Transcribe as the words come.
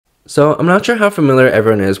So, I'm not sure how familiar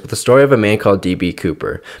everyone is with the story of a man called D.B.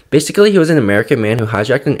 Cooper. Basically, he was an American man who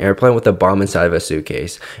hijacked an airplane with a bomb inside of a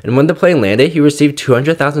suitcase. And when the plane landed, he received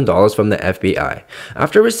 $200,000 from the FBI.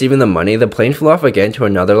 After receiving the money, the plane flew off again to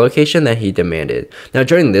another location that he demanded. Now,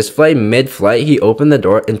 during this flight, mid-flight, he opened the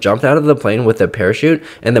door and jumped out of the plane with a parachute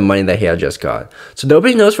and the money that he had just got. So,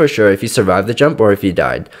 nobody knows for sure if he survived the jump or if he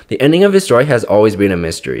died. The ending of his story has always been a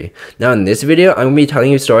mystery. Now, in this video, I'm going to be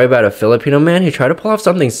telling you a story about a Filipino man who tried to pull off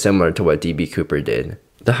something similar to what D.B. Cooper did.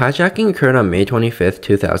 The hijacking occurred on May 25,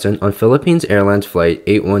 2000 on Philippines Airlines Flight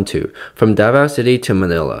 812 from Davao City to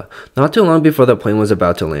Manila. Not too long before the plane was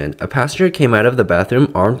about to land, a passenger came out of the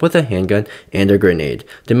bathroom armed with a handgun and a grenade,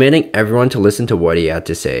 demanding everyone to listen to what he had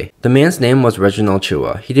to say. The man's name was Reginald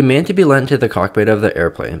Chua. He demanded to be let into the cockpit of the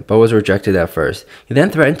airplane, but was rejected at first. He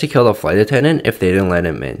then threatened to kill the flight attendant if they didn't let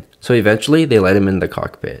him in. So eventually, they let him in the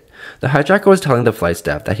cockpit. The hijacker was telling the flight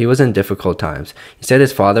staff that he was in difficult times. He said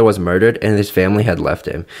his father was murdered and his family had left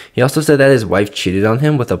him. He also said that his wife cheated on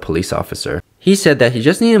him with a police officer. He said that he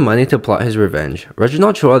just needed money to plot his revenge.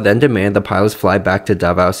 Reginald Chua then demanded the pilots fly back to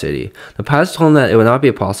Davao City. The pilots told him that it would not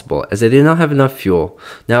be possible as they did not have enough fuel.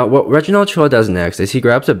 Now, what Reginald Chua does next is he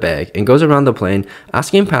grabs a bag and goes around the plane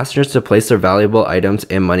asking passengers to place their valuable items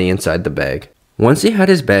and money inside the bag. Once he had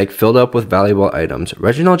his bag filled up with valuable items,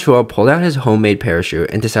 Reginald Chua pulled out his homemade parachute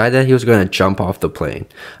and decided that he was going to jump off the plane.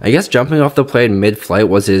 I guess jumping off the plane mid-flight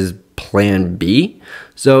was his plan B?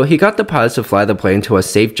 So he got the pilots to fly the plane to a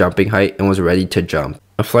safe jumping height and was ready to jump.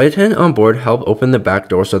 A flight attendant on board helped open the back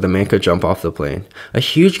door so the man could jump off the plane. A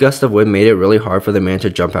huge gust of wind made it really hard for the man to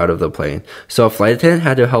jump out of the plane, so a flight attendant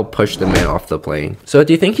had to help push the man off the plane. So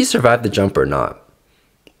do you think he survived the jump or not?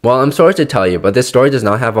 Well, I'm sorry to tell you, but this story does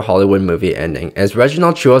not have a Hollywood movie ending, as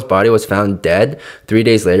Reginald Chua's body was found dead 3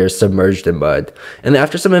 days later, submerged in mud. And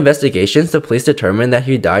after some investigations, the police determined that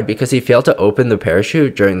he died because he failed to open the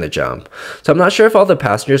parachute during the jump. So I'm not sure if all the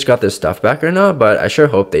passengers got their stuff back or not, but I sure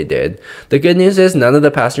hope they did. The good news is none of the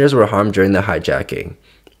passengers were harmed during the hijacking.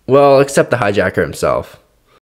 Well, except the hijacker himself.